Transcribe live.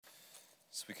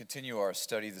So we continue our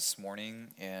study this morning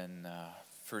in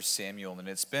 1 Samuel, and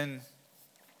it's been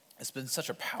such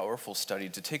a powerful study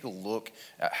to take a look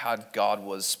at how God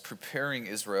was preparing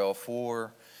Israel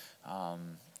for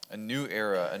a new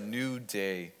era, a new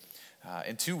day.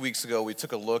 And 2 weeks ago, we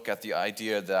took a look at the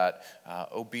idea that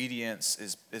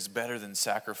obedience is better than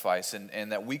sacrifice,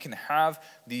 and that we can have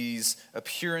these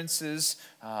appearances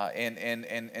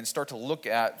and start to look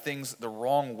at things the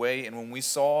wrong way. And when we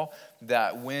saw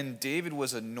that when David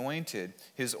was anointed,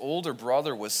 his older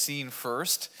brother was seen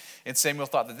first, and Samuel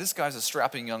thought that this guy's a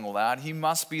strapping young lad. He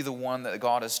must be the one that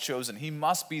God has chosen. He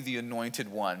must be the anointed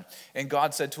one. And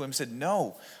God said to him,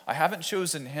 no, I haven't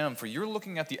chosen him, for you're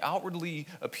looking at the outwardly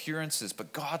appearances,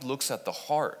 but God looks at the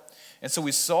heart. And so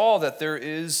we saw that there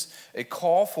is a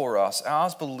call for us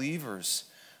as believers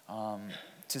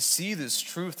to see this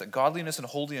truth, that godliness and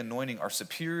holy anointing are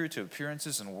superior to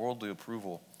appearances and worldly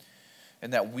approval,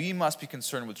 and that we must be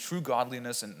concerned with true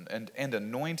godliness and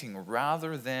anointing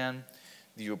rather than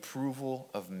the approval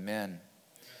of men.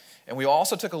 And we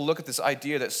also took a look at this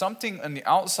idea that something on the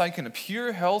outside can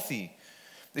appear healthy.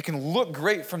 It can look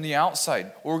great from the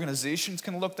outside. Organizations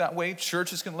can look that way.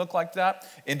 Churches can look like that.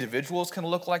 Individuals can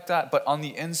look like that. But on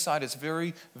the inside, it's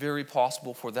very, very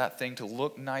possible for that thing to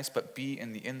look nice, but be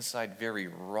in the inside very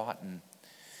rotten.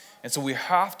 And so we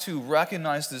have to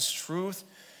recognize this truth,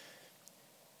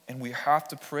 and we have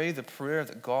to pray the prayer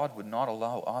that God would not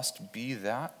allow us to be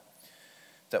that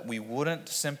we wouldn't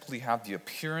simply have the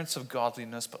appearance of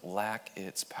godliness, but lack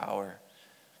its power.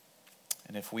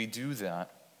 And if we do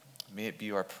that, may it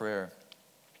be our prayer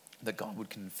that God would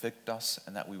convict us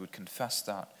and that we would confess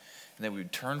that and that we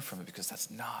would turn from it, because that's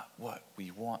not what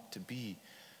we want to be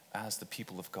as the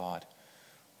people of God.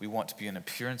 We want to be an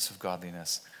appearance of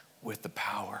godliness with the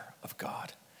power of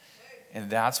God. And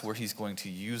that's where he's going to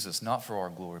use us, not for our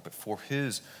glory, but for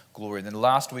his glory. And then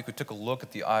last week we took a look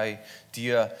at the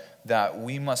idea that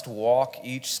we must walk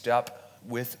each step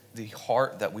with the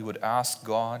heart that we would ask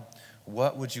God,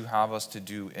 what would you have us to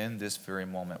do in this very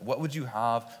moment? What would you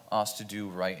have us to do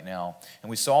right now? And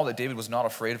we saw that David was not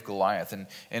afraid of Goliath. And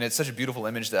it's such a beautiful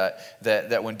image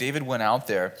that when David went out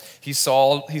there, he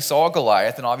saw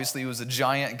Goliath, and obviously he was a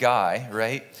giant guy,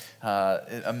 right?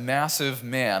 A massive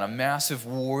man, a massive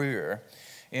warrior.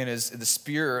 And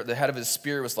the head of his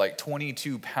spear was like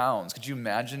 22 pounds. Could you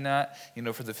imagine that?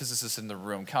 For the physicists in the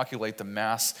room, calculate the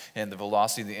mass and the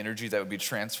velocity, the energy that would be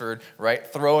transferred, right?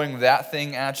 Throwing that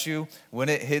thing at you, when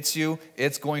it hits you,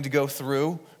 it's going to go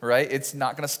through, right? It's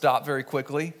not going to stop very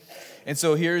quickly. And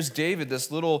so here's David, he was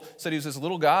this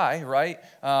little guy, right?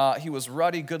 He was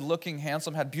ruddy, good-looking,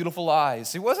 handsome, had beautiful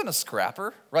eyes. He wasn't a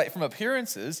scrapper, right, from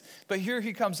appearances. But here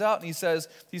he comes out and he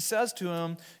says to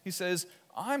him,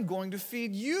 I'm going to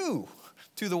feed you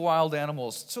to the wild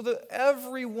animals so that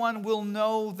everyone will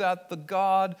know that the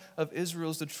God of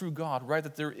Israel is the true God, right?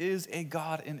 That there is a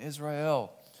God in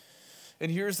Israel. And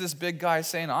here's this big guy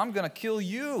saying, I'm going to kill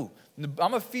you. I'm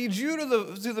going to feed you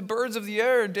to the birds of the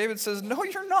air. And David says, no,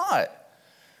 you're not.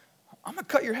 I'm going to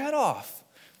cut your head off.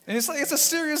 And it's a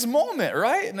serious moment,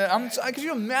 right? And could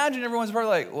you imagine everyone's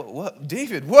probably like, what?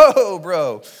 David, whoa,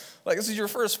 bro. Like, this is your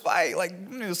first fight. Like,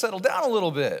 settle down a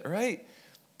little bit, right?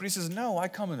 But he says, no, I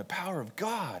come in the power of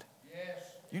God. Yes.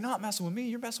 You're not messing with me.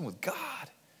 You're messing with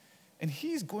God. And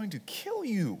he's going to kill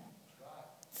you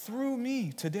through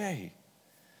me today.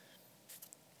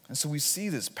 And so we see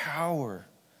this power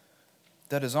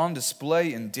that is on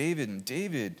display in David. And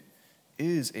David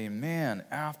is a man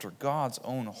after God's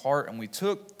own heart. And we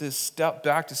took this step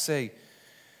back to say,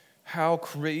 how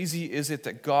crazy is it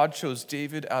that God chose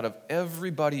David out of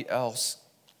everybody else?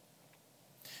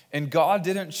 And God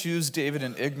didn't choose David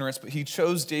in ignorance, but he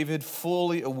chose David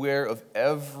fully aware of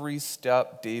every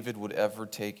step David would ever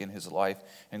take in his life,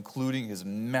 including his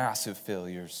massive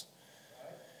failures.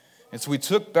 And so we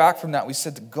took back from that. We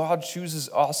said that God chooses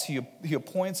us. He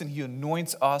appoints and he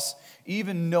anoints us,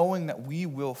 even knowing that we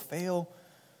will fail.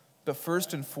 But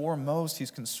first and foremost,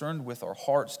 he's concerned with our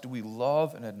hearts. Do we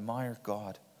love and admire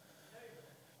God?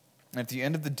 And at the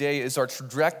end of the day, is our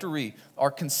trajectory,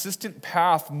 our consistent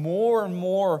path, more and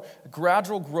more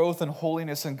gradual growth in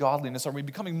holiness and godliness? Are we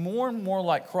becoming more and more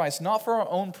like Christ, not for our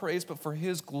own praise, but for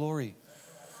his glory?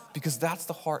 Because that's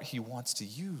the heart he wants to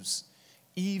use.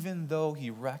 Even though he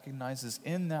recognizes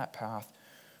in that path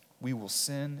we will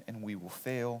sin and we will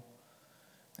fail,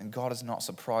 and God is not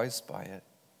surprised by it.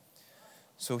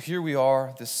 So here we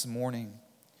are this morning.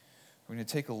 We're going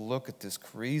to take a look at this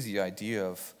crazy idea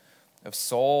of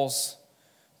Saul's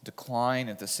decline,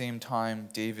 at the same time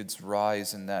David's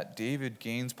rise, and that David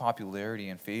gains popularity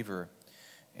and favor.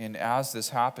 And as this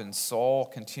happens, Saul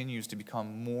continues to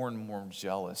become more and more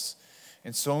jealous.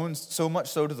 And so much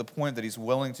so to the point that he's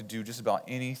willing to do just about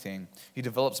anything. He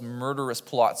develops murderous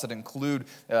plots that include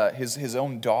his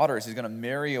own daughters. He's going to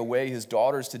marry away his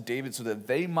daughters to David so that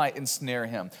they might ensnare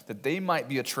him, that they might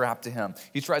be a trap to him.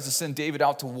 He tries to send David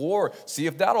out to war, see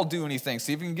if that'll do anything,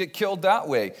 see if he can get killed that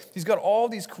way. He's got all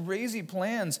these crazy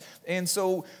plans. And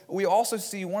so we also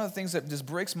see one of the things that just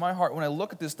breaks my heart when I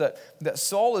look at this, that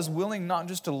Saul is willing not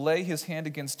just to lay his hand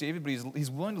against David, but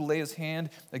he's willing to lay his hand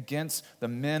against the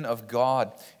men of God.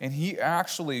 And he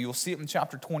actually, you'll see it in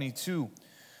chapter 22.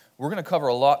 We're going to cover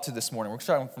a lot to this morning. We're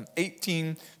starting from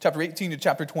chapter 18 to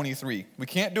chapter 23. We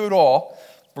can't do it all.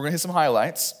 We're going to hit some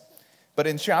highlights. But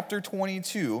in chapter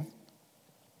 22,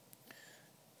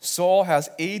 Saul has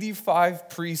 85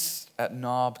 priests at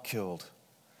Nob killed.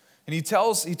 And he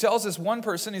tells this one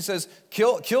person, he says,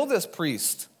 kill this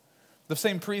priest. The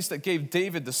same priest that gave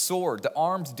David the sword, that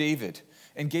armed David,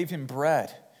 and gave him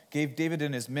bread. Gave David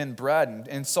and his men bread.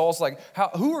 And Saul's like,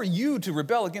 who are you to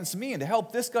rebel against me and to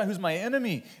help this guy who's my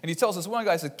enemy? And he tells this one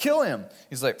guy, he said, kill him.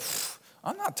 He's like,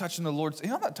 I'm not touching I'm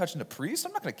not touching the priest.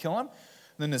 I'm not going to kill him.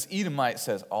 And then this Edomite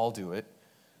says, I'll do it.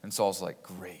 And Saul's like,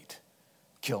 great,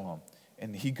 kill him.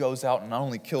 And he goes out and not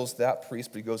only kills that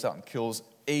priest, but he goes out and kills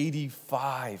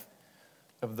 85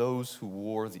 of those who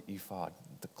wore the ephod,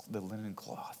 the linen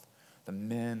cloth, the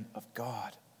men of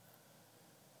God.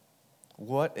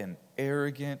 What an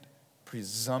arrogant,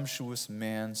 presumptuous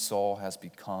man Saul has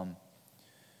become.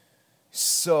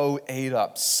 So ate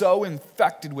up, so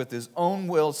infected with his own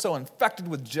will, so infected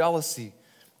with jealousy,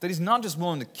 that he's not just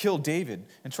willing to kill David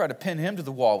and try to pin him to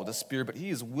the wall with a spear, but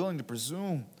he is willing to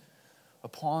presume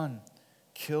upon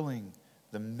killing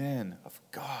the men of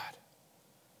God.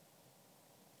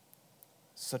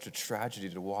 Such a tragedy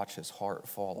to watch his heart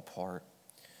fall apart.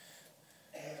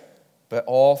 But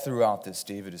all throughout this,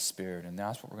 David is spared, and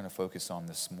that's what we're going to focus on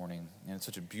this morning. And it's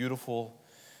such a beautiful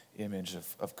image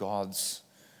of God's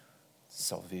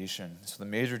salvation. So the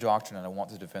major doctrine that I want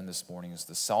to defend this morning is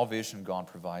the salvation God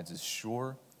provides is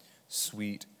sure,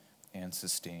 sweet, and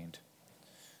sustained.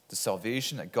 The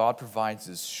salvation that God provides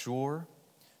is sure,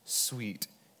 sweet,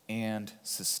 and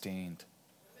sustained.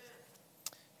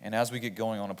 And as we get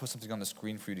going, I want to put something on the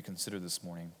screen for you to consider this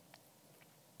morning.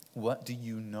 What do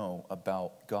you know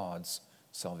about God's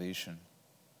salvation?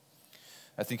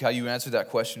 I think how you answer that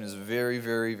question is very,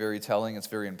 very, very telling. It's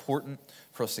very important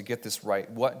for us to get this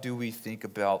right. What do we think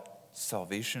about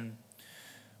salvation?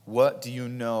 What do you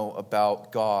know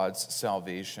about God's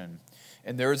salvation?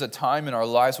 And there is a time in our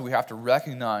lives where we have to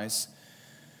recognize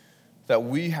that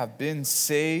we have been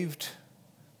saved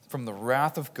from the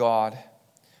wrath of God.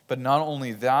 But not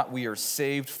only that, we are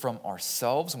saved from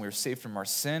ourselves and we are saved from our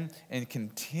sin, and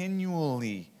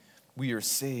continually we are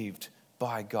saved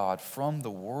by God from the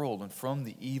world and from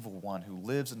the evil one who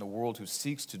lives in the world, who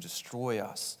seeks to destroy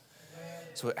us.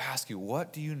 So I ask you,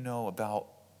 what do you know about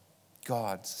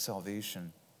God's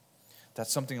salvation?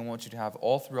 That's something I want you to have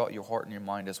all throughout your heart and your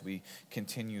mind as we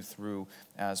continue through,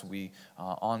 as we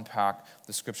unpack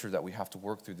the scripture that we have to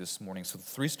work through this morning. So the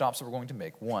 3 stops that we're going to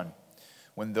make. 1,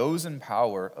 when those in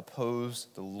power oppose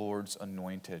the Lord's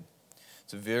anointed.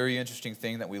 It's a very interesting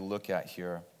thing that we look at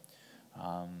here.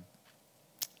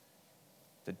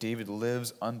 That David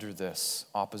lives under this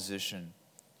opposition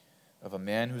of a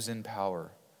man who's in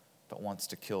power but wants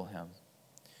to kill him.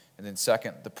 And then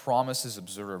second, the promise is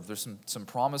observed. There's some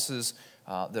promises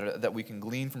that we can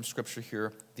glean from Scripture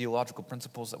here, theological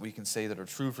principles that we can say that are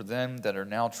true for them, that are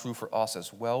now true for us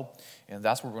as well. And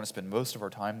that's where we're going to spend most of our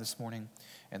time this morning.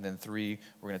 And then 3,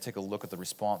 we're going to take a look at the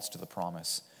response to the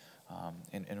promise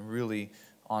and really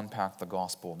unpack the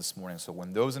gospel this morning. So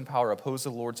when those in power oppose the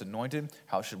Lord's anointed,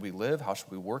 how should we live? How should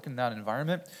we work in that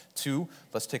environment? 2,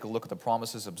 let's take a look at the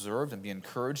promises observed and be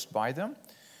encouraged by them.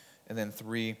 And then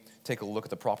 3, take a look at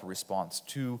the proper response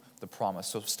to the promise.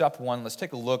 So step 1, let's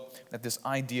take a look at this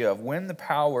idea of when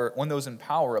those in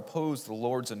power oppose the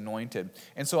Lord's anointed.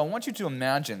 And so I want you to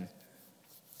imagine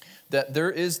that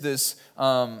there is this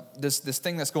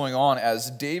thing that's going on as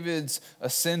David's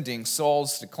ascending,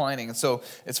 Saul's declining. And so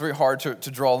it's very hard to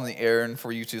draw in the air and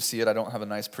for you to see it. I don't have a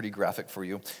nice, pretty graphic for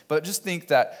you. But just think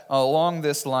that along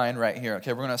this line right here,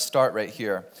 okay, we're going to start right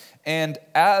here. And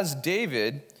as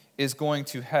David is going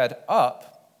to head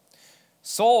up,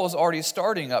 Saul is already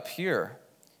starting up here,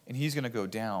 and he's going to go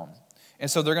down. And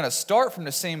so they're going to start from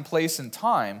the same place in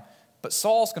time, but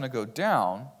Saul's going to go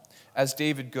down as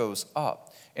David goes up.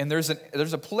 And there's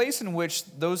a place in which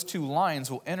those 2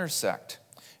 lines will intersect.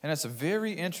 And it's a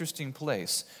very interesting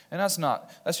place. And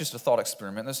that's just a thought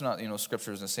experiment. That's not,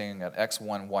 Scripture isn't saying that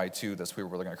X1, Y2, that's where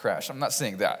we're going to crash. I'm not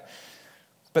saying that.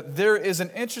 But there is an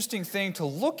interesting thing to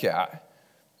look at,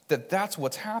 that that's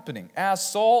what's happening. As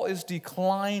Saul is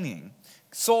declining,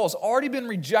 Saul has already been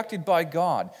rejected by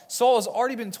God. Saul has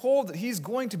already been told that he's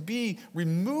going to be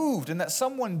removed and that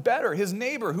someone better, his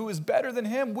neighbor who is better than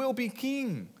him, will be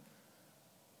king.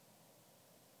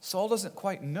 Saul doesn't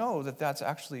quite know that that's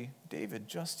actually David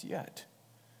just yet.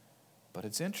 But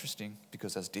it's interesting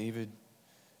because as David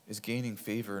is gaining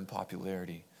favor and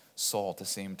popularity, Saul at the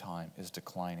same time is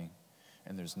declining.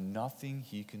 And there's nothing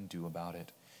he can do about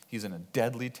it. He's in a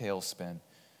deadly tailspin.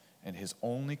 And his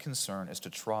only concern is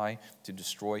to try to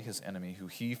destroy his enemy, who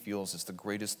he feels is the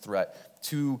greatest threat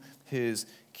to his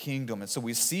kingdom. And so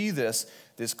we see this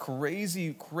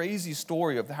crazy, crazy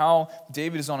story of how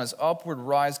David is on his upward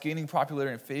rise, gaining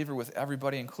popularity and favor with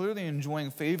everybody, and clearly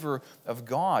enjoying favor of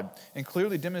God, and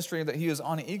clearly demonstrating that he is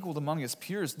unequaled among his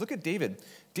peers. Look at David.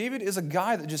 David is a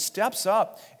guy that just steps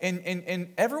up, and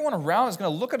everyone around is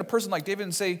going to look at a person like David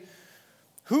and say,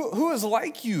 who is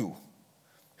like you?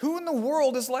 Who in the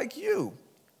world is like you?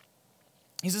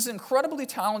 He's this incredibly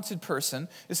talented person.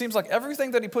 It seems like everything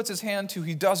that he puts his hand to,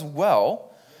 he does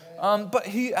well. But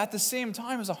he, at the same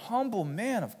time, is a humble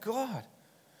man of God.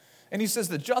 And he says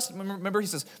that he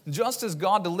says, just as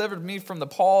God delivered me from the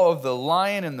paw of the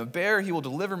lion and the bear, he will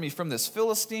deliver me from this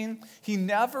Philistine. He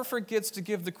never forgets to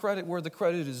give the credit where the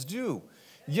credit is due.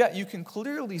 Yet you can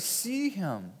clearly see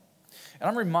him. And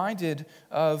I'm reminded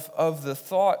of the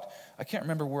thought, I can't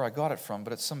remember where I got it from,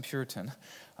 but it's some Puritan,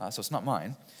 so it's not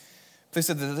mine. They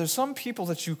said that there's some people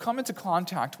that you come into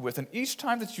contact with, and each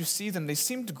time that you see them, they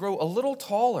seem to grow a little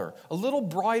taller, a little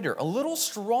brighter, a little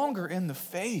stronger in the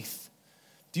faith.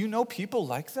 Do you know people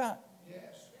like that? Yes.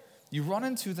 You run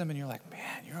into them and you're like,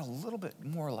 man, you're a little bit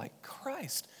more like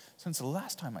Christ since the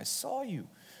last time I saw you.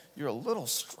 You're a little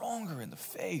stronger in the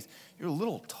faith. You're a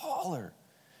little taller.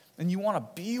 And you want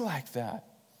to be like that.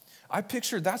 I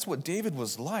picture that's what David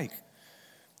was like.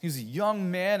 He's a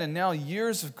young man, and now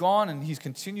years have gone, and he's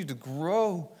continued to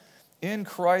grow in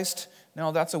Christ. Now,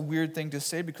 that's a weird thing to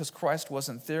say because Christ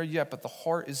wasn't there yet, but the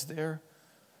heart is there.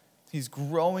 He's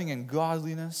growing in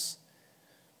godliness.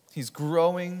 He's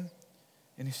growing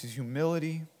in his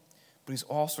humility, but he's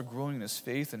also growing in his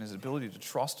faith and his ability to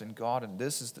trust in God. And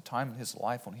this is the time in his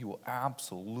life when he will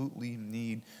absolutely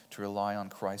need to rely on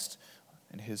Christ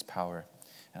and his power.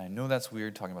 And I know that's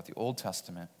weird talking about the Old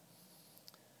Testament,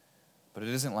 but it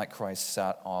isn't like Christ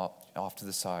sat off to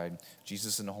the side,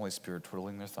 Jesus and the Holy Spirit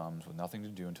twiddling their thumbs with nothing to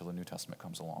do until the New Testament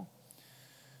comes along.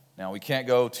 Now, we can't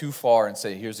go too far and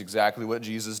say, here's exactly what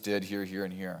Jesus did here, here,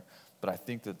 and here. But I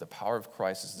think that the power of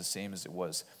Christ is the same as it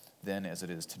was then as it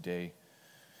is today.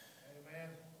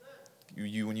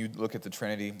 Amen. When you look at the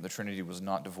Trinity was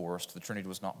not divorced. The Trinity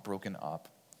was not broken up.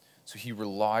 So he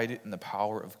relied in the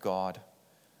power of God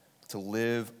to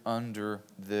live under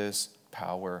this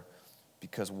power,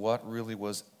 because what really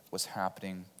was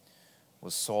happening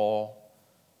was Saul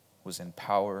was in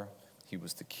power, he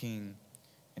was the king,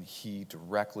 and he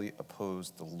directly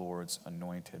opposed the Lord's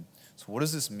anointed. So what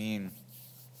does this mean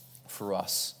for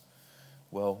us?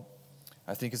 Well,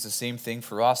 I think it's the same thing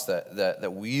for us,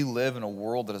 that we live in a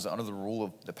world that is under the rule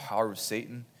of the power of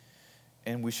Satan.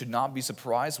 And we should not be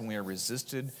surprised when we are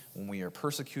resisted, when we are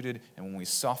persecuted, and when we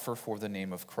suffer for the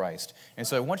name of Christ. And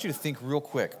so I want you to think real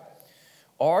quick.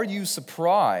 Are you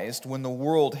surprised when the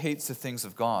world hates the things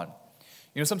of God?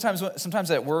 You know,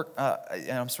 sometimes at work,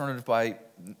 and I'm surrounded by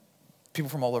people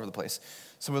from all over the place.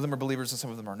 Some of them are believers and some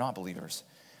of them are not believers.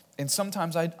 And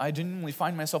sometimes I genuinely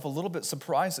find myself a little bit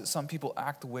surprised that some people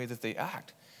act the way that they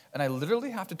act. And I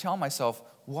literally have to tell myself,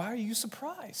 why are you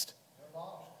surprised?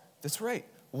 That's right.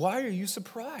 Why are you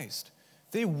surprised?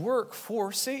 They work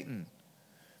for Satan.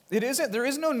 There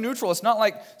is no neutral. It's not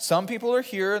like some people are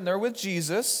here and they're with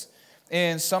Jesus,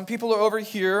 and some people are over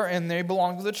here and they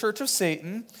belong to the church of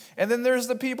Satan, and then there's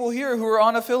the people here who are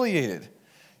unaffiliated.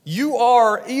 You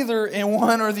are either in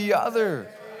one or the other.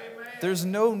 There's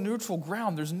no neutral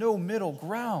ground. There's no middle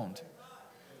ground.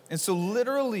 And so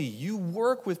literally, you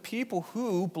work with people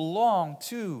who belong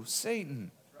to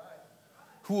Satan,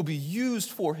 who will be used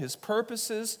for his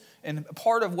purposes. And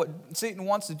part of what Satan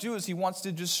wants to do is he wants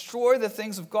to destroy the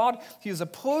things of God. He is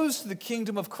opposed to the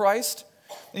kingdom of Christ,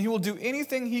 and he will do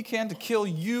anything he can to kill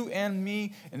you and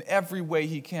me in every way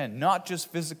he can, not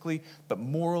just physically, but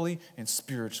morally and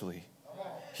spiritually.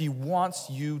 He wants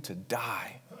you to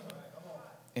die.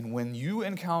 And when you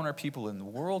encounter people in the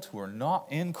world who are not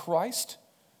in Christ,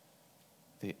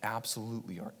 they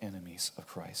absolutely are enemies of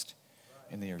Christ,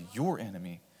 and they are your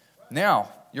enemy. Now,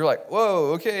 you're like,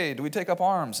 whoa, okay, do we take up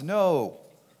arms? No.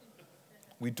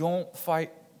 We don't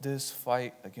fight this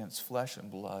fight against flesh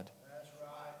and blood. That's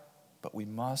right. But we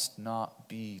must not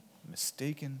be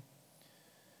mistaken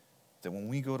that when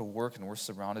we go to work and we're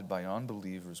surrounded by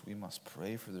unbelievers, we must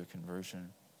pray for their conversion.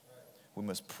 We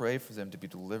must pray for them to be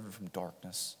delivered from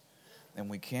darkness. And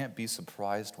we can't be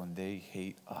surprised when they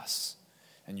hate us.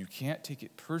 And you can't take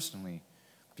it personally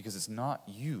because it's not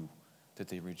you that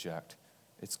they reject.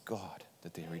 It's God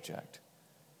that they reject.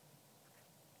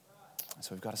 And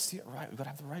so we've got to see it right. We've got to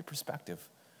have the right perspective.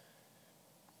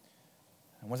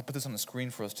 I want to put this on the screen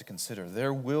for us to consider.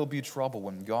 There will be trouble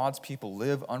when God's people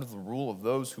live under the rule of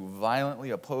those who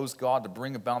violently oppose God to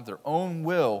bring about their own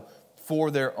will for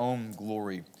their own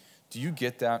glory. Do you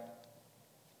get that?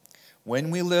 When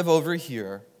we live over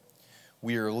here,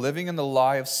 we are living in the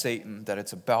lie of Satan that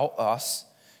it's about us,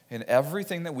 and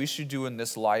everything that we should do in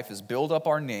this life is build up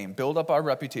our name, build up our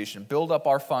reputation, build up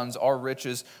our funds, our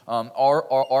riches,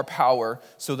 our power,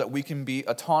 so that we can be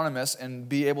autonomous and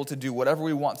be able to do whatever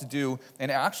we want to do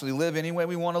and actually live any way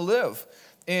we want to live.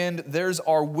 And there's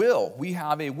our will. We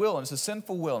have a will, and it's a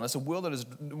sinful will, and it's a will that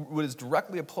is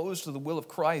directly opposed to the will of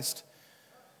Christ.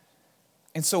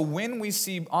 And so when we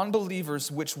see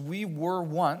unbelievers, which we were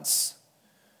once,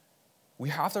 we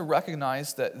have to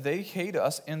recognize that they hate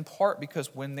us in part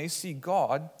because when they see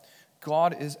God,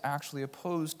 God is actually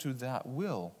opposed to that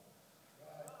will,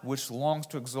 which longs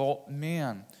to exalt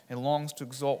man and longs to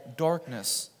exalt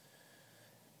darkness.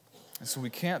 And so we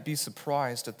can't be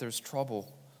surprised that there's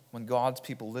trouble when God's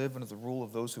people live under the rule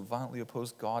of those who violently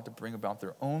oppose God to bring about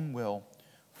their own will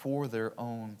for their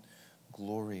own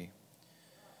glory.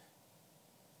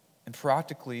 And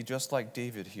practically, just like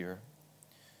David here,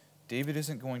 David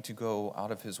isn't going to go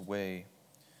out of his way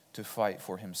to fight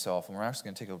for himself. And we're actually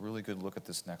going to take a really good look at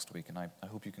this next week. And I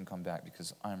hope you can come back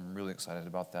because I'm really excited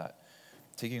about that.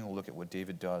 Taking a look at what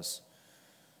David does.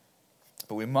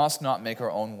 But we must not make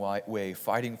our own way,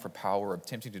 fighting for power or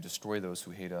attempting to destroy those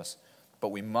who hate us. But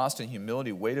we must, in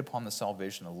humility, wait upon the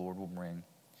salvation the Lord will bring.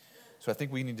 So I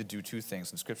think we need to do two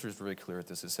things. And Scripture is very clear at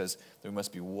this. It says that we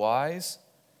must be wise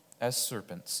as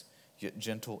serpents, yet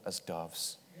gentle as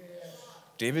doves.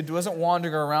 David wasn't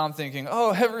wandering around thinking,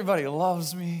 oh, everybody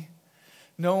loves me.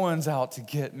 No one's out to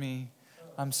get me.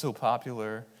 I'm so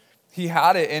popular. He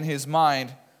had it in his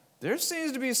mind. There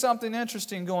seems to be something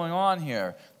interesting going on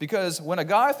here. Because when a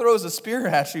guy throws a spear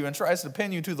at you and tries to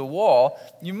pin you to the wall,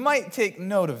 you might take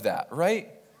note of that,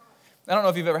 right? I don't know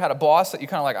if you've ever had a boss that you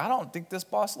kind of like, I don't think this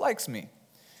boss likes me.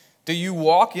 Do you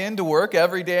walk into work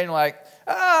every day and you're like,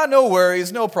 no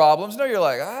worries, no problems? No, you're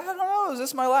like, I don't know, is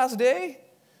this my last day?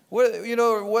 What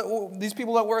these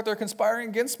people at work, they're conspiring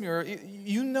against me. Or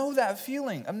you know that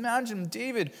feeling. Imagine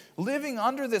David living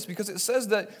under this because it says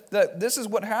that this is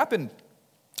what happened.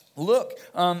 Look,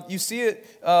 you see it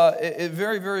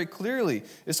very, very clearly.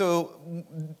 So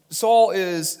Saul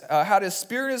had his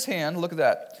spear in his hand. Look at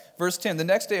that. Verse 10, the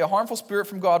next day a harmful spirit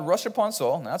from God rushed upon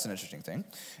Saul. And that's an interesting thing.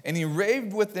 And he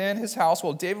raved within his house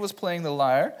while David was playing the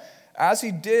lyre. As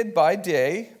he did by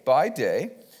day,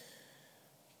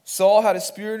 Saul had a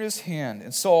spear in his hand,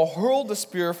 and Saul hurled the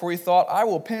spear, for he thought, I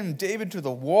will pin David to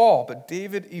the wall. But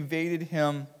David evaded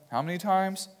him how many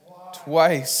times?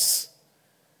 Twice.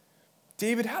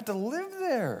 David had to live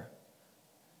there.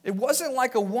 It wasn't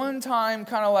like a one-time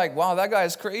kind of like, wow, that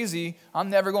guy's crazy. I'm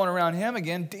never going around him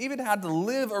again. David had to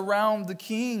live around the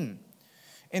king.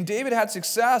 And David had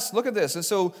success. Look at this. And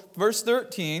so verse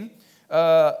 13,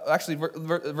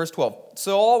 verse 12.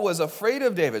 Saul was afraid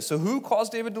of David. So who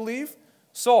caused David to leave?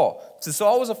 Saul. So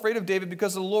Saul was afraid of David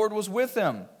because the Lord was with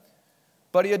him.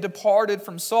 But he had departed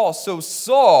from Saul. So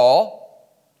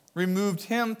Saul removed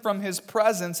him from his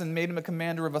presence and made him a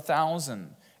commander of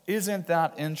 1,000. Isn't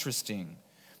that interesting?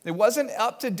 It wasn't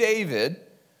up to David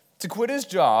to quit his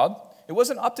job. It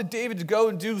wasn't up to David to go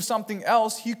and do something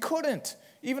else. He couldn't,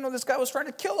 even though this guy was trying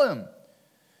to kill him.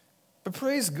 But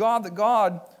praise God that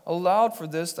God allowed for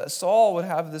this, that Saul would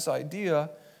have this idea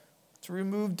to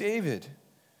remove David.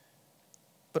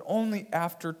 But only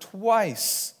after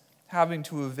twice having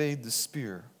to evade the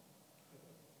spear.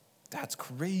 That's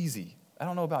crazy. I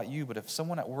don't know about you, but if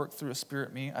someone at work threw a spear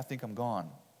at me, I think I'm gone,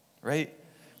 right?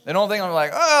 They don't think I'm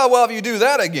like, oh, well, if you do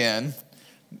that again.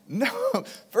 No,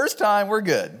 first time, we're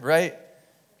good, right?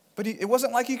 But it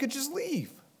wasn't like he could just leave.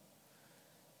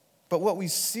 But what we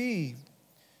see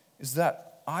is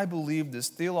that I believe this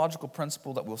theological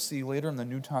principle that we'll see later in the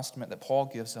New Testament that Paul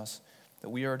gives us, that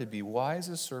we are to be wise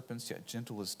as serpents, yet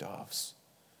gentle as doves.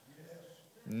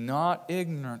 Not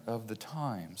ignorant of the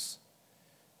times,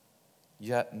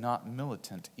 yet not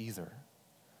militant either.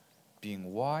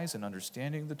 Being wise and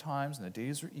understanding the times and the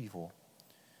days are evil,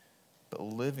 but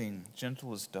living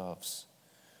gentle as doves,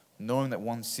 knowing that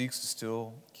one seeks to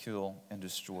still kill and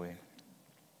destroy,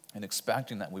 and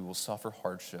expecting that we will suffer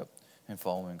hardship in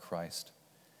following Christ.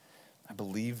 I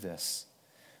believe this.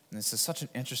 And this is such an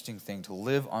interesting thing to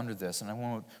live under this. And I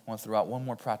want to throw out one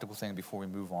more practical thing before we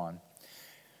move on.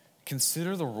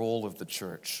 Consider the role of the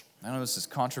church. I know this is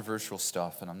controversial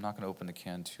stuff, and I'm not going to open the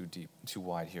can too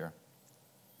wide here.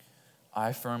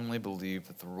 I firmly believe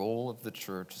that the role of the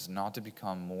church is not to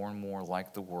become more and more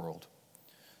like the world,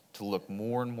 to look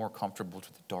more and more comfortable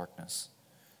to the darkness,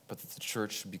 but that the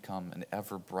church should become an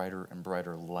ever brighter and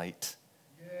brighter light.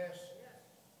 Yes.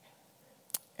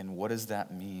 And what does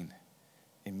that mean?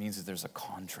 It means that there's a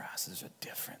contrast, there's a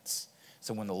difference.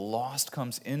 So when the lost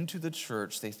comes into the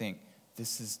church, they think,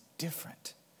 this is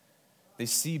different. They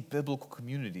see biblical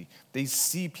community. They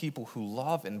see people who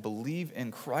love and believe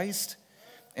in Christ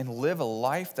and live a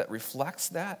life that reflects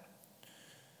that.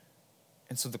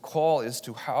 And so the call is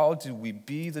to how do we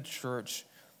be the church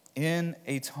in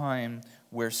a time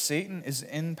where Satan is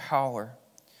in power?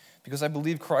 Because I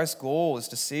believe Christ's goal is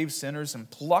to save sinners and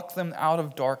pluck them out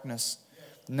of darkness,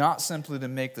 not simply to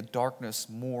make the darkness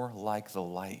more like the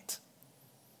light.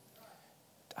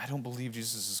 I don't believe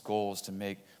Jesus' goal is to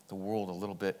make the world a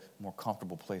little bit more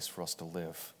comfortable place for us to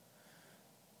live.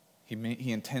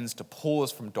 He intends to pull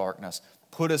us from darkness,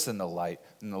 put us in the light,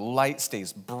 and the light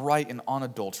stays bright and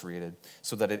unadulterated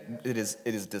so that it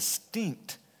is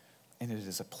distinct and it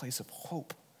is a place of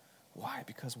hope. Why?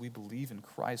 Because we believe in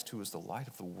Christ, who is the light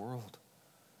of the world.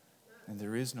 And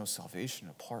there is no salvation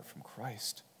apart from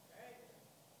Christ.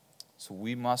 So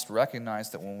we must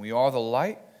recognize that when we are the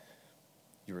light,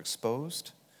 you're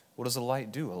exposed. What does a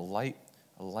light do?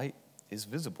 A light is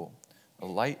visible. A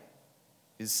light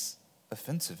is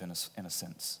offensive in a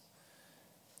sense.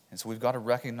 And so we've got to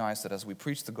recognize that as we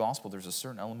preach the gospel, there's a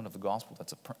certain element of the gospel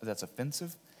that's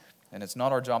offensive. And it's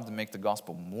not our job to make the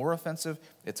gospel more offensive.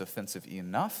 It's offensive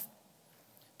enough.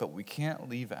 But we can't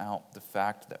leave out the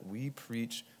fact that we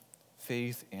preach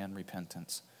faith and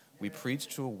repentance. We preach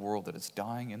to a world that is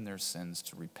dying in their sins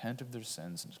to repent of their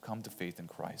sins and to come to faith in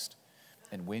Christ.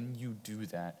 And when you do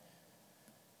that,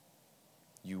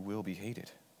 you will be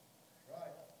hated.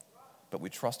 But we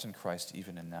trust in Christ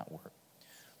even in that work.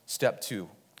 Step 2,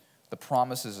 the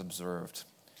promise is observed.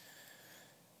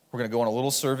 We're going to go on a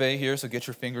little survey here, so get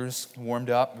your fingers warmed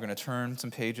up. We're going to turn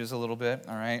some pages a little bit.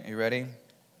 All right, you ready?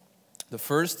 The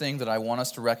first thing that I want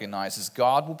us to recognize is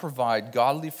God will provide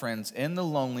godly friends in the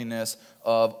loneliness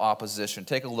of opposition.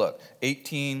 Take a look.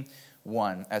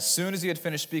 18:1. As soon as he had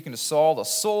finished speaking to Saul, the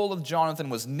soul of Jonathan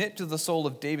was knit to the soul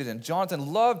of David, and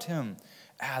Jonathan loved him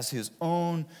as his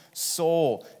own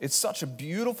soul. It's such a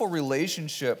beautiful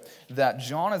relationship that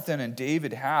Jonathan and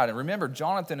David had. And remember,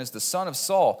 Jonathan is the son of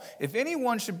Saul. If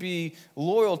anyone should be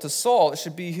loyal to Saul, it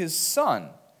should be his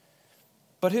son.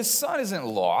 But his son isn't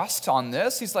lost on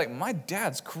this. He's like, my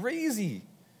dad's crazy.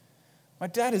 My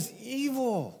dad is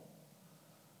evil.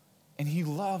 And he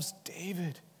loves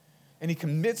David. And he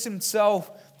commits himself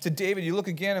to David. You look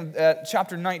again at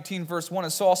chapter 19, verse 1,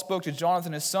 and Saul spoke to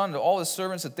Jonathan, his son, and to all his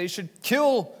servants that they should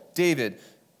kill David.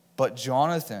 But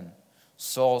Jonathan,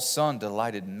 Saul's son,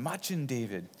 delighted much in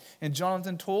David. And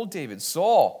Jonathan told David,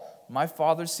 Saul, my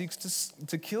father seeks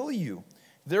to kill you.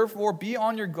 Therefore, be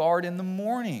on your guard in the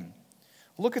morning.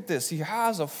 Look at this. He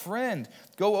has a friend.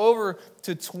 Go over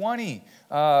to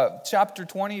chapter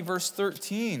 20, verse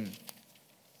 13.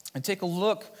 And take a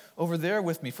look over there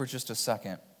with me for just a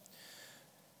second.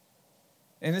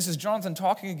 And this is Jonathan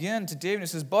talking again to David. He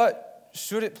says, but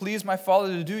should it please my father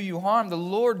to do you harm, the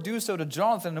Lord do so to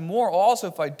Jonathan, and more also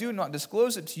if I do not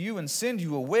disclose it to you and send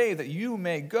you away, that you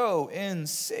may go in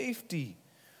safety.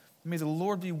 May the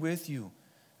Lord be with you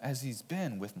as he's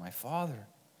been with my father.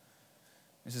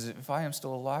 He says, if I am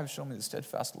still alive, show me the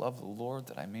steadfast love of the Lord,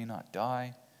 that I may not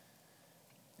die.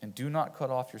 And do not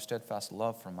cut off your steadfast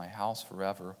love from my house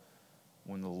forever,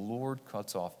 when the Lord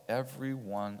cuts off every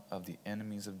one of the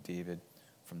enemies of David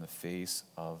from the face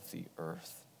of the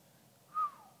earth.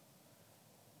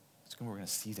 We're going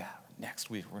to see that. Next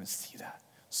week, we're going to see that.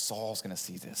 Saul's going to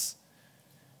see this.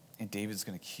 And David's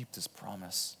going to keep this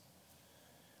promise.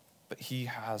 But he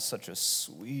has such a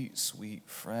sweet, sweet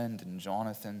friend in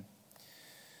Jonathan.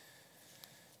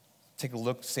 Take a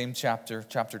look, same chapter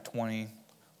 20.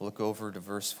 Look over to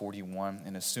verse 41.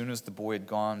 And as soon as the boy had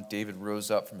gone, David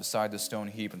rose up from beside the stone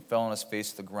heap and fell on his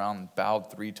face to the ground and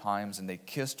bowed 3 times. And they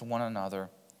kissed one another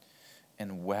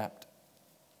and wept.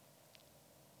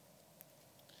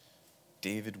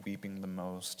 David weeping the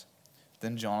most.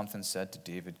 Then Jonathan said to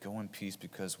David, go in peace,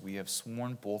 because we have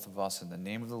sworn both of us in the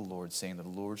name of the Lord, saying that the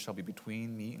Lord shall be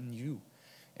between me and you,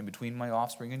 and between my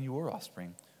offspring and your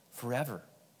offspring, forever.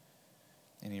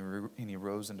 And he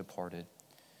rose and departed.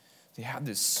 They had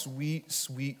this sweet,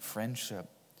 sweet friendship.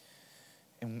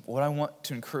 And what I want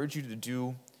to encourage you to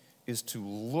do is to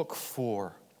look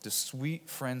for the sweet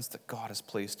friends that God has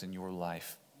placed in your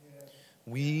life.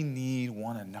 We need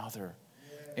one another.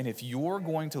 And if you're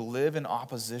going to live in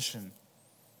opposition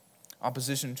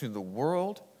to the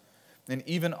world, and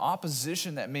even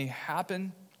opposition that may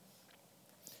happen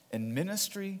in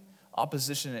ministry,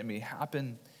 opposition that may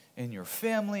happen in your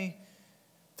family,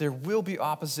 there will be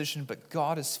opposition, but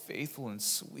God is faithful and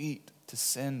sweet to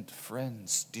send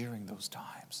friends during those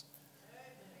times.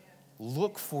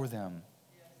 Look for them.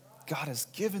 God has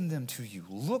given them to you.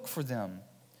 Look for them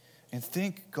and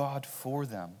thank God for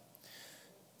them.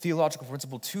 Theological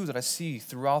principle 2 that I see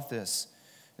throughout this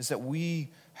is that we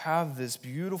have this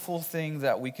beautiful thing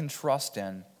that we can trust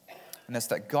in, and that's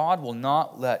that God will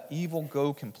not let evil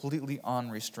go completely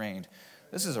unrestrained.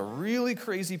 This is a really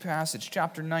crazy passage,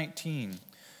 chapter 19.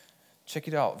 Check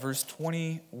it out, verse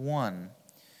 21.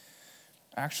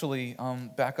 Actually,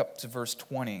 back up to verse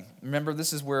 20. Remember,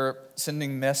 this is where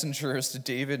sending messengers to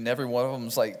David, and every one of them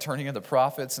is like turning into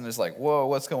prophets, and it's like, whoa,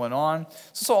 what's going on?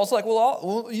 So Saul's like,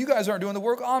 well, you guys aren't doing the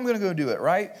work. I'm going to go do it,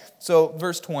 right? So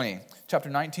verse 20, chapter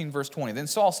 19, verse 20. Then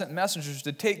Saul sent messengers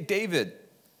to take David.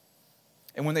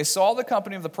 And when they saw the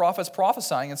company of the prophets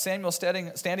prophesying and Samuel standing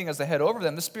as the head over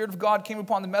them, the Spirit of God came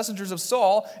upon the messengers of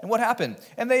Saul, and what happened?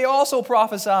 And they also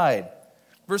prophesied.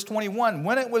 Verse 21,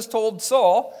 when it was told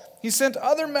Saul, he sent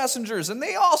other messengers, and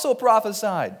they also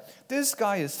prophesied. This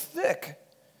guy is thick.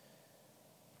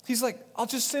 He's like, I'll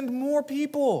just send more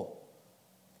people.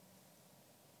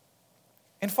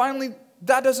 And finally,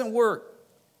 that doesn't work.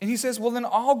 And he says, well, then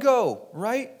I'll go,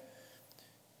 right?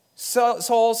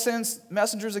 Saul sends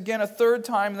messengers again a third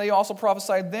time, and they also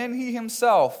prophesied. Then he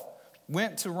himself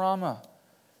went to Ramah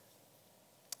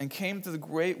and came to the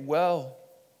great well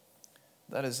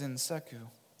that is in Seku.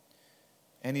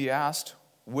 And he asked,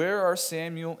 where are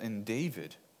Samuel and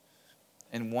David?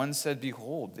 And one said,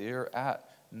 behold, they are at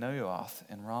Naioth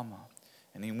in Ramah.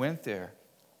 And he went there.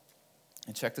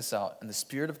 And check this out. And the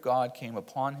Spirit of God came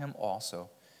upon him also.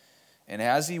 And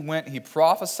as he went, he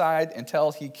prophesied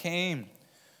until he came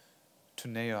to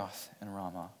Naioth in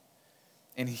Ramah.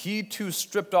 And he too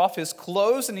stripped off his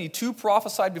clothes, and he too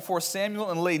prophesied before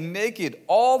Samuel and lay naked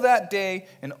all that day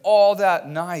and all that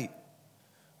night.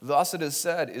 Thus it is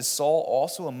said, is Saul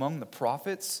also among the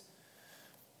prophets?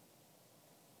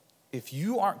 If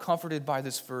you aren't comforted by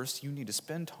this verse, you need to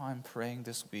spend time praying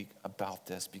this week about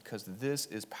this, because this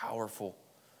is powerful.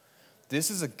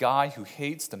 This is a guy who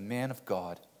hates the man of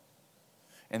God.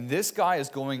 And this guy is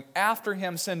going after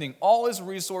him, sending all his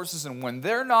resources, and when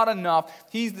they're not enough,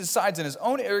 he decides in his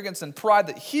own arrogance and pride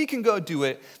that he can go do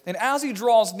it. And as he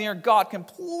draws near, God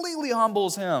completely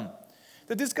humbles him.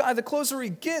 That this guy, the closer he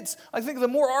gets, I think the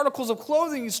more articles of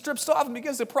clothing he strips off and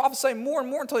begins to prophesy more and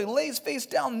more until he lays face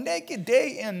down naked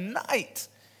day and night.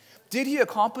 Did he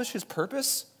accomplish his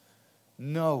purpose?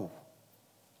 No.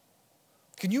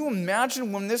 Can you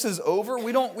imagine when this is over?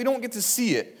 We don't get to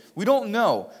see it. We don't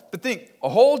know. But think, a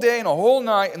whole day and a whole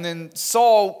night, and then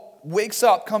Saul wakes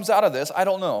up, comes out of this, I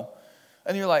don't know.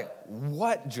 And you're like,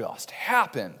 what just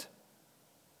happened?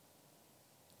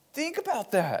 Think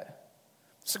about that.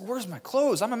 It's like, where's my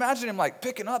clothes? I'm imagining him like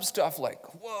picking up stuff like,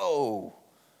 whoa,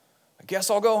 I guess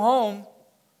I'll go home.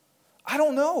 I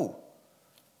don't know.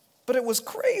 But it was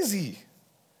crazy.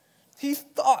 He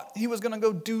thought he was going to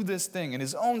go do this thing in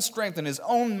his own strength and his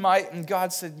own might, and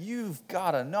God said, you've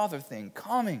got another thing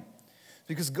coming.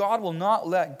 Because God will not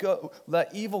let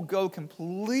evil go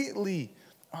completely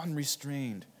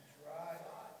unrestrained.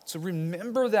 So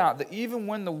remember that even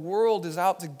when the world is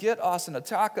out to get us and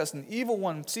attack us, and the evil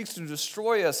one seeks to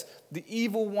destroy us, the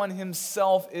evil one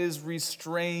himself is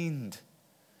restrained.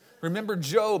 Remember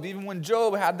Job, even when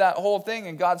Job had that whole thing,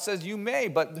 and God says, you may,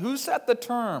 but who set the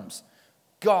terms?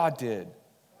 God did.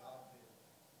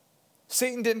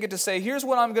 Satan didn't get to say, here's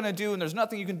what I'm going to do, and there's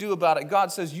nothing you can do about it.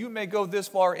 God says, you may go this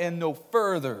far and no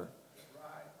further.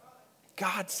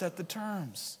 God set the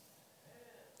terms.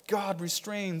 God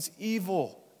restrains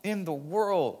evil in the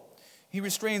world. He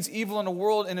restrains evil in the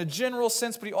world in a general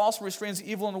sense, but he also restrains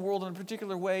evil in the world in a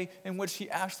particular way in which he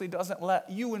actually doesn't let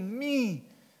you and me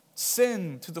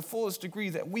sin to the fullest degree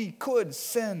that we could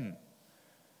sin.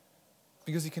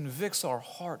 Because he convicts our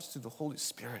hearts through the Holy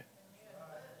Spirit.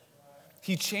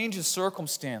 He changes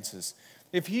circumstances.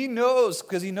 If he knows,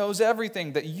 because he knows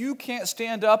everything, that you can't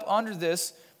stand up under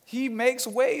this, he makes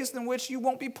ways in which you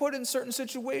won't be put in certain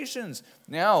situations.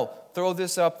 Now, throw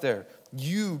this up there.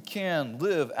 You can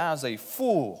live as a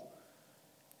fool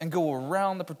and go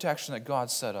around the protection that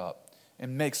God set up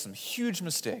and make some huge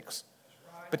mistakes.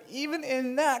 But even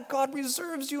in that, God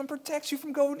reserves you and protects you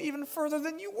from going even further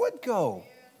than you would go.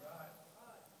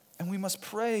 And we must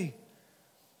pray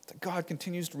that God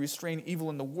continues to restrain evil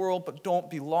in the world, but don't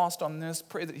be lost on this.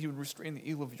 Pray that he would restrain the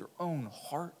evil of your own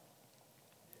heart,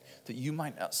 that you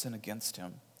might not sin against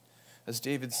him. As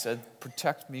David said,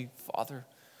 protect me, Father,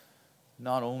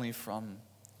 not only from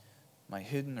my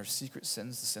hidden or secret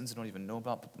sins, the sins I don't even know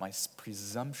about, but my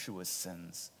presumptuous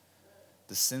sins,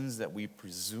 the sins that we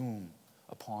presume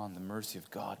upon the mercy of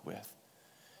God with.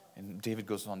 And David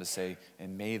goes on to say,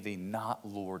 and may they not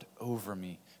lord over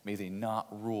me. May they not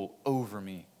rule over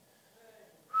me.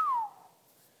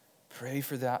 Pray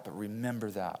for that, but remember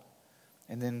that.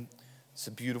 And then it's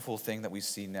a beautiful thing that we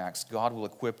see next. God will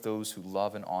equip those who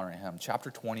love and honor him. Chapter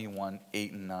 21,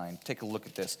 8 and 9. Take a look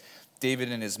at this.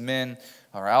 David and his men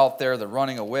are out there, they're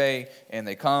running away, and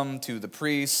they come to the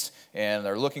priest, and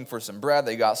they're looking for some bread.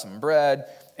 They got some bread,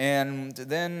 and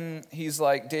then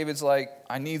David's like,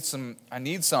 I need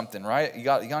something, right? You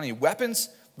got any weapons?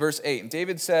 Verse 8, and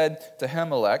David said to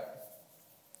Ahimelech,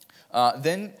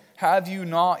 then have you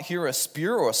not here a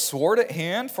spear or a sword at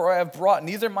hand? For I have brought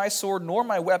neither my sword nor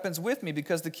my weapons with me,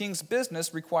 because the king's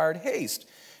business required haste.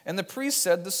 And the priest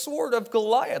said, the sword of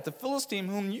Goliath, the Philistine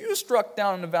whom you struck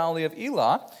down in the valley of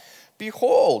Elah,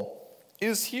 behold,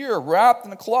 is here wrapped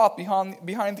in a cloth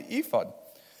behind the ephod.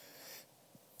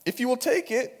 If you will take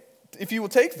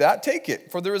that, take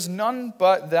it, for there is none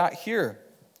but that here.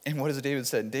 And what does David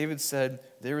said? David said,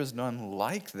 there is none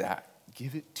like that.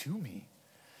 Give it to me.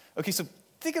 Okay, so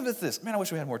think of this. Man, I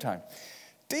wish we had more time.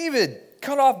 David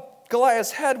cut off Goliath's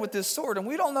head with this sword, and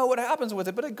we don't know what happens with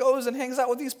it, but it goes and hangs out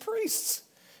with these priests.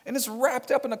 And it's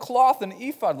wrapped up in a cloth and an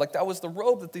ephod, like that was the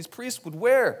robe that these priests would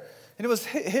wear. And it was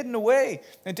hidden away.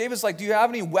 And David's like, do you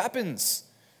have any weapons?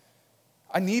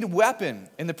 I need a weapon.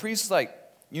 And the priest's like,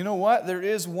 you know what? There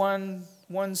is one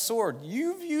sword.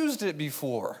 You've used it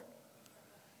before.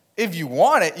 If you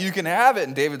want it, you can have it.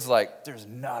 And David's like, there's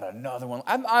not another one.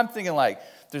 I'm thinking like,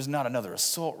 there's not another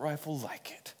assault rifle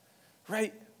like it.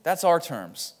 Right? That's our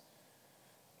terms.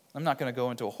 I'm not going to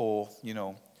go into a whole,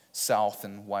 South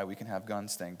and why we can have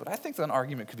guns thing, but I think that an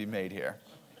argument could be made here.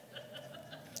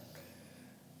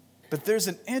 But there's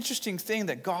an interesting thing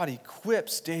that God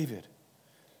equips David.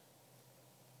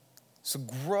 So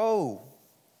grow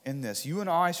in this. You and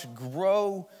I should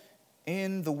grow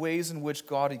in the ways in which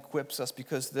God equips us,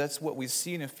 because that's what we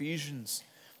see in Ephesians,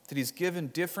 that he's given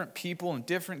different people and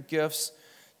different gifts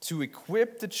to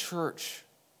equip the church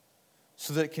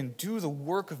so that it can do the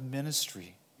work of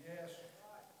ministry.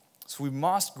 So we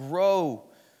must grow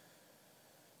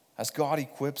as God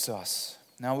equips us.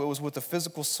 Now, it was with the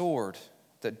physical sword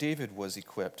that David was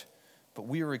equipped, but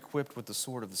we are equipped with the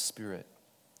sword of the Spirit.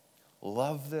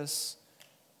 Love this,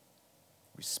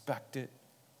 respect it,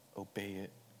 obey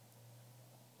it,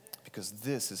 because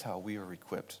this is how we are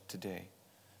equipped today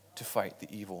to fight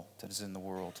the evil that is in the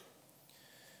world.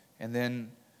 And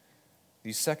then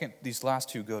these last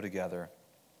two go together,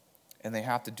 and they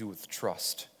have to do with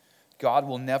trust. God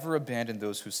will never abandon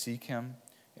those who seek him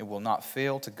and will not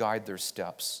fail to guide their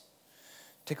steps.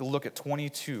 Take a look at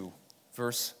 22,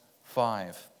 verse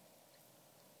 5.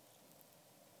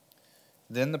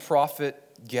 Then the prophet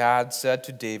Gad said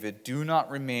to David, do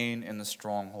not remain in the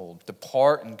stronghold.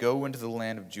 Depart and go into the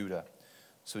land of Judah.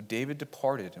 So David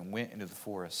departed and went into the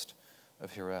forest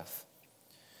of Hereth.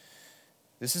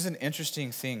 This is an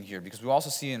interesting thing here, because we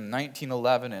also see in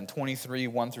 19:11 and 23,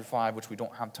 1 through 5, which we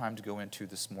don't have time to go into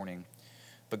this morning.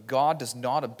 But God does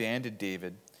not abandon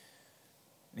David.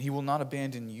 He will not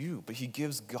abandon you, but he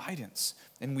gives guidance.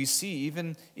 And we see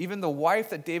even the wife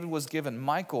that David was given,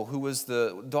 Michal, who was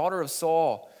the daughter of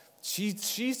Saul, she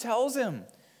tells him,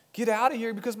 get out of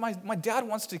here because my dad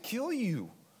wants to kill you.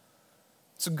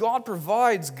 So God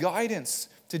provides guidance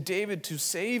to David to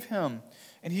save him.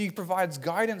 And he provides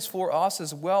guidance for us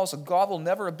as well. So God will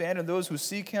never abandon those who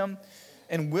seek him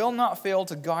and will not fail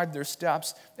to guide their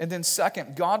steps. And then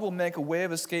second, God will make a way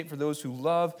of escape for those who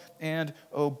love and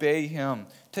obey him.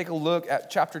 Take a look at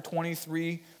chapter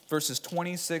 23, verses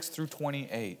 26 through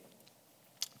 28.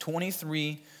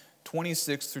 23,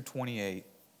 26 through 28.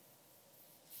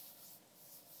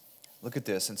 Look at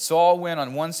this. And Saul went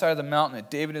on one side of the mountain, and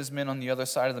David and his men on the other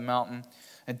side of the mountain.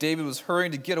 And David was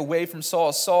hurrying to get away from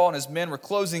Saul. Saul and his men were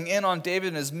closing in on David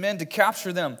and his men to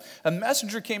capture them. A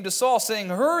messenger came to Saul saying,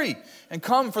 hurry and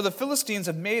come, for the Philistines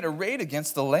have made a raid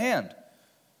against the land.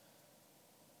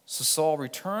 So Saul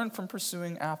returned from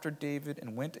pursuing after David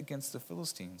and went against the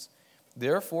Philistines.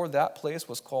 Therefore that place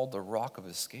was called the Rock of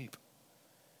Escape.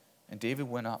 And David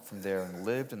went up from there and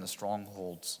lived in the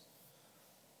strongholds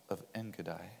of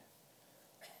En-Gedi.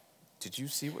 Did you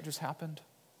see what just happened?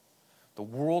 The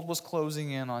world was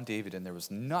closing in on David, and there was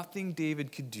nothing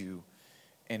David could do.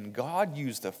 And God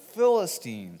used the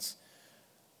Philistines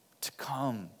to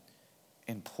come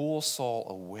and pull Saul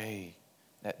away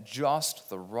at just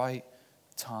the right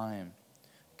time.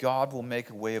 God will make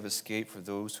a way of escape for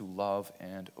those who love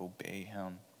and obey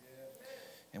him.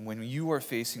 And when you are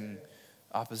facing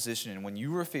opposition and when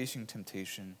you are facing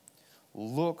temptation,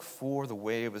 look for the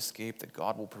way of escape that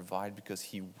God will provide, because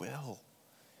he will.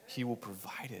 He will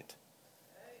provide it.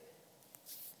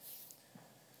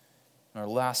 And our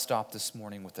last stop this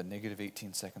morning, with the negative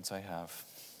 18 seconds I have.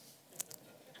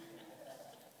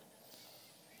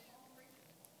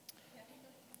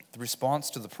 The response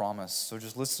to the promise. So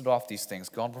just listed off these things.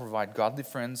 God will provide godly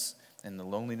friends in the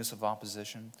loneliness of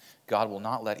opposition. God will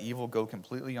not let evil go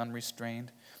completely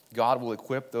unrestrained. God will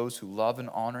equip those who love and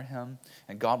honor him.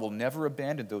 And God will never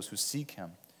abandon those who seek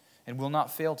him, and will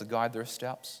not fail to guide their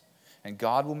steps. And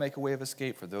God will make a way of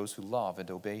escape for those who love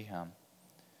and obey him.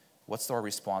 What's our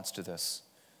response to this?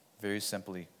 Very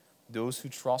simply, those who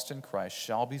trust in Christ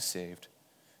shall be saved,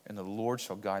 and the Lord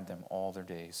shall guide them all their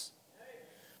days.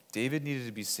 David needed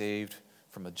to be saved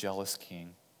from a jealous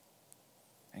king,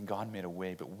 and God made a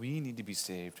way, but we need to be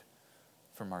saved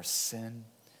from our sin,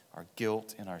 our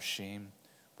guilt, and our shame,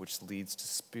 which leads to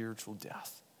spiritual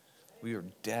death. We are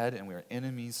dead and we are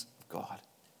enemies of God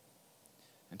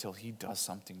until he does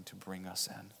something to bring us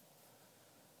in.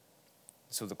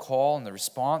 So the call and the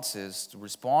response is to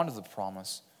respond to the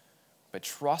promise by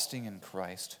trusting in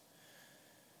Christ,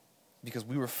 because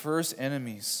we were first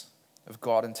enemies of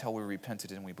God until we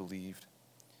repented and we believed.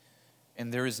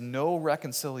 And there is no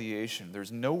reconciliation.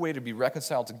 There's no way to be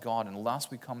reconciled to God unless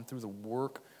we come through the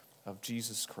work of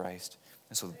Jesus Christ.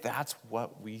 And so that's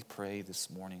what we pray this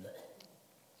morning,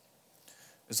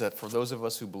 is that for those of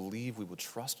us who believe, we will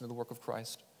trust in the work of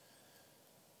Christ.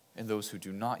 And those who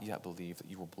do not yet believe,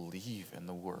 that you will believe in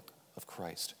the work of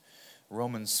Christ.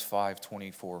 Romans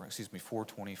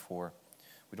 4:24.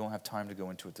 We don't have time to go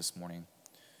into it this morning.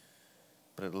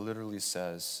 But it literally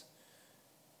says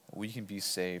that we can be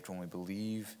saved when we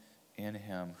believe in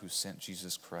him who sent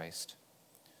Jesus Christ.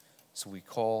 So we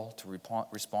call to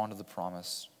respond to the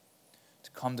promise,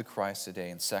 to come to Christ today.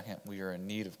 And second, we are in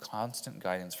need of constant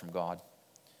guidance from God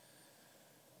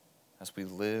as we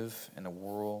live in a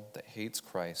world that hates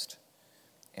Christ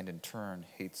and in turn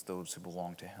hates those who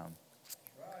belong to him.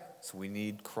 So we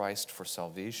need Christ for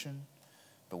salvation,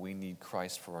 but we need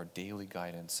Christ for our daily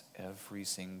guidance every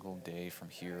single day from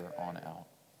here on out.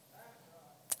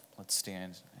 Let's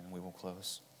stand and we will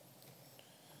close.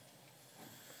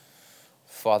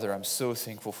 Father, I'm so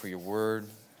thankful for your word.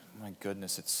 My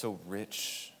goodness, it's so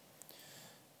rich.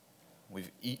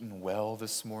 We've eaten well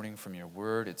this morning from your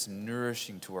word. It's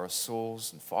nourishing to our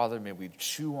souls. And Father, may we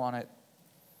chew on it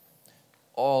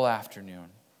all afternoon.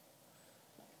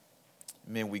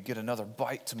 May we get another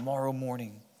bite tomorrow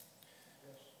morning,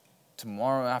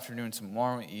 tomorrow afternoon,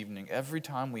 tomorrow evening. Every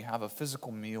time we have a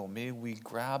physical meal, may we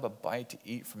grab a bite to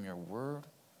eat from your word.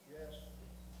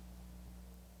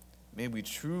 May we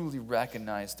truly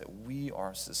recognize that we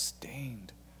are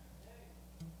sustained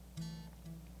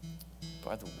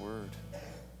by the word,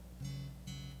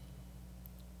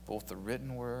 both the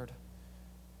written word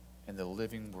and the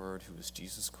living word, who is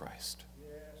Jesus Christ.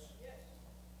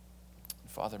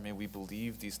 Father, may we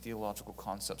believe these theological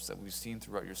concepts that we've seen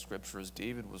throughout your scripture. As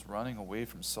David was running away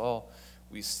from Saul,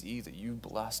 we see that you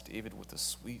blessed David with a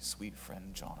sweet, sweet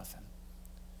friend, Jonathan.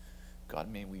 God,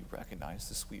 may we recognize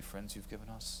the sweet friends you've given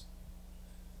us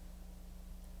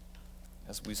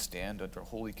as we stand under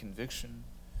holy conviction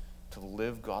to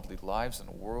live godly lives in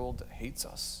a world that hates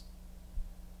us.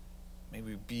 May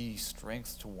we be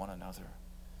strength to one another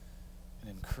and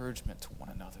encouragement to one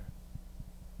another.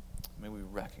 May we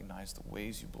recognize the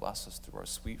ways you bless us through our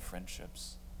sweet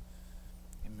friendships.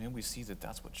 And may we see that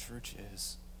that's what church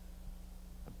is,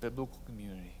 a biblical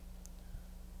community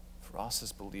for us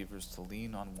as believers to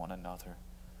lean on one another,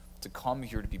 to come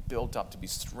here to be built up, to be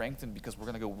strengthened, because we're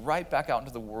going to go right back out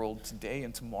into the world today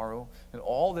and tomorrow and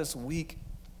all this week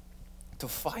to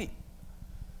fight.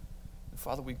 And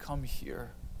Father, we come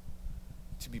here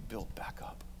to be built back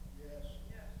up,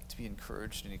 to be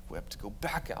encouraged and equipped, to go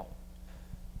back out,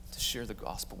 to share the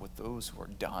gospel with those who are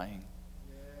dying.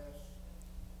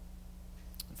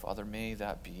 And Father, may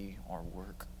that be our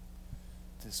work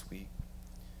this week.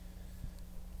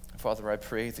 And Father, I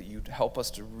pray that you'd help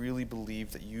us to really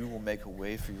believe that you will make a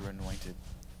way for your anointed.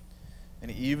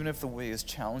 And even if the way is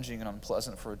challenging and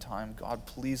unpleasant for a time, God,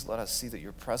 please let us see that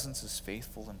your presence is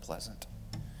faithful and pleasant,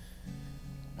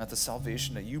 and that the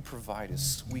salvation that you provide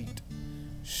is sweet,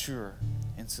 sure,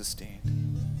 and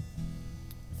sustained.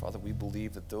 Father, we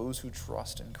believe that those who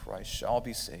trust in Christ shall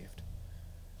be saved,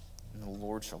 and the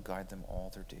Lord shall guide them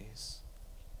all their days.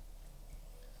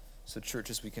 So, church,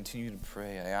 as we continue to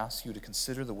pray, I ask you to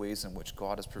consider the ways in which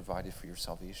God has provided for your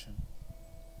salvation,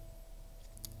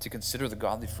 to consider the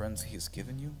godly friends he has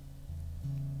given you,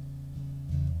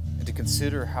 and to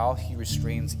consider how he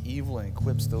restrains evil and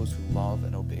equips those who love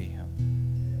and obey him.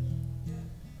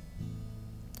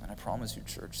 And I promise you,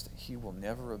 church, that he will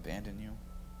never abandon you.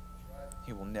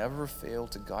 He will never fail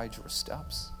to guide your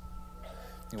steps.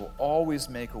 He will always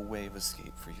make a way of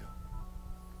escape for you.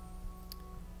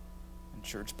 And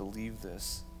church, believe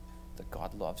this, that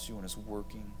God loves you and is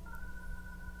working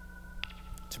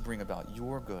to bring about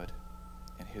your good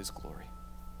and his glory.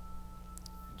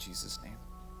 In Jesus' name.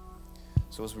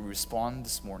 So as we respond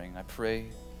this morning, I pray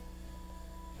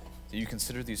that you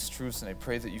consider these truths, and I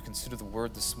pray that you consider the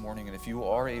word this morning. And if you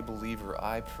are a believer,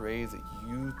 I pray that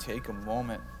you take a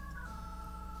moment,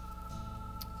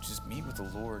 just meet with the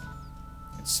Lord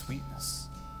in sweetness.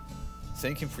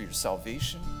 Thank him for your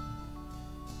salvation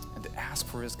and to ask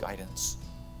for his guidance.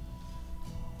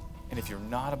 And if you're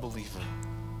not a believer,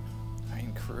 I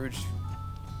encourage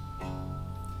you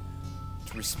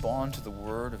to respond to the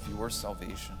word of your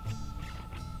salvation.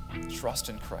 Trust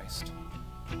in Christ.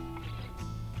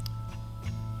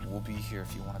 We'll be here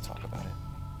if you want to talk about it.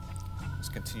 Let's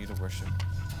continue to worship.